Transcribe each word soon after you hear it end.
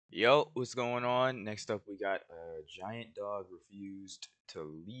Yo, what's going on? Next up, we got a giant dog refused to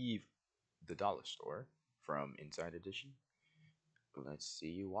leave the dollar store from Inside Edition. Let's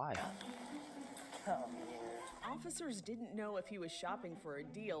see why. Come here. Officers didn't know if he was shopping for a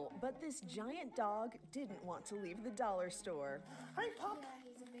deal, but this giant dog didn't want to leave the dollar store. Hi, Pup. Yeah,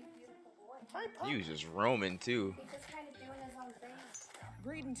 he's a big, beautiful boy. Hi, Pup. He was just roaming too. He's just kind of doing his own thing.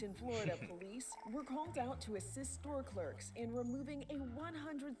 Bradenton, Florida police were called out to assist store clerks in removing a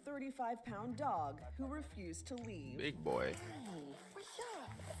 135-pound dog who refused to leave. Big boy. Hey, what's up?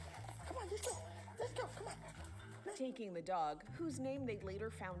 Come on, let's go. Let's go. Come on. Taking the dog, whose name they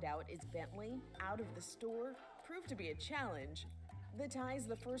later found out is Bentley, out of the store proved to be a challenge. The ties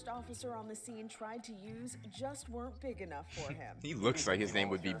the first officer on the scene tried to use just weren't big enough for him. He looks like his name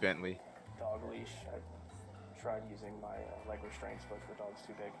would be Bentley. Dog leash. I tried using my leg restraints, but the dog's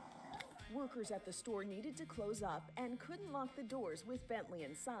too big. Workers at the store needed to close up and couldn't lock the doors with Bentley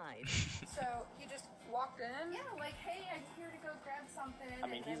inside. So he just walked in? Yeah, like, hey, I'm here to go grab something. I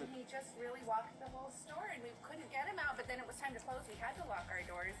mean, and then he just really walked the whole store, and we couldn't get him out. But then it was time to close. We had to lock our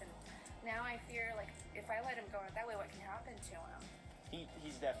doors, and now I fear, like, if I let him go out that way, what can happen to him?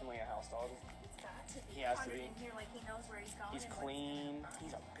 He's definitely a house dog. He's got to He be has to pondered be. in here, like he knows where he's going. He's and clean.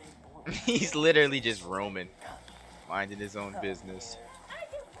 He's a big boy. He's literally just roaming, minding his own business.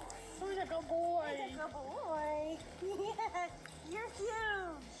 Who's a good boy? Good boy. Yeah, you're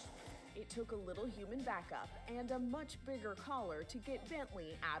huge. It took a little human backup and a much bigger collar to get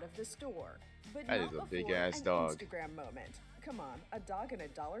Bentley out of the store. But That not is a before big-ass an dog. Instagram moment. Come on, a dog in a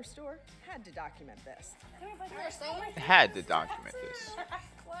dollar store had to document this. Had to document this.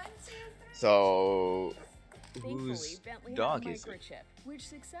 1, 2, 3. So, Thankfully, whose Bentley dog had a is it? microchip, which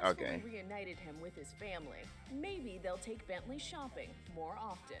successfully Okay. reunited him with his family. Maybe they'll take Bentley shopping more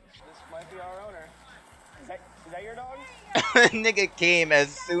often. This might be our owner. Is that your dog? Nigga came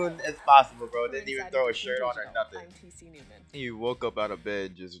as soon as possible, bro. For Didn't even Inside throw a Edition shirt on or Digital, nothing. I'm TC Newman. He woke up out of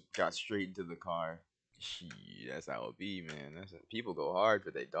bed, just got straight into the car. Shit, that's how it be, man. People go hard for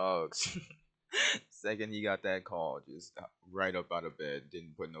their dogs. Second he got that call, just right up out of bed,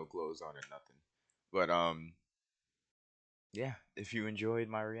 didn't put no clothes on or nothing. But yeah. If you enjoyed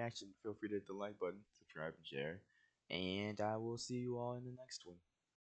my reaction, feel free to hit the like button, subscribe, and share, and I will see you all in the next one.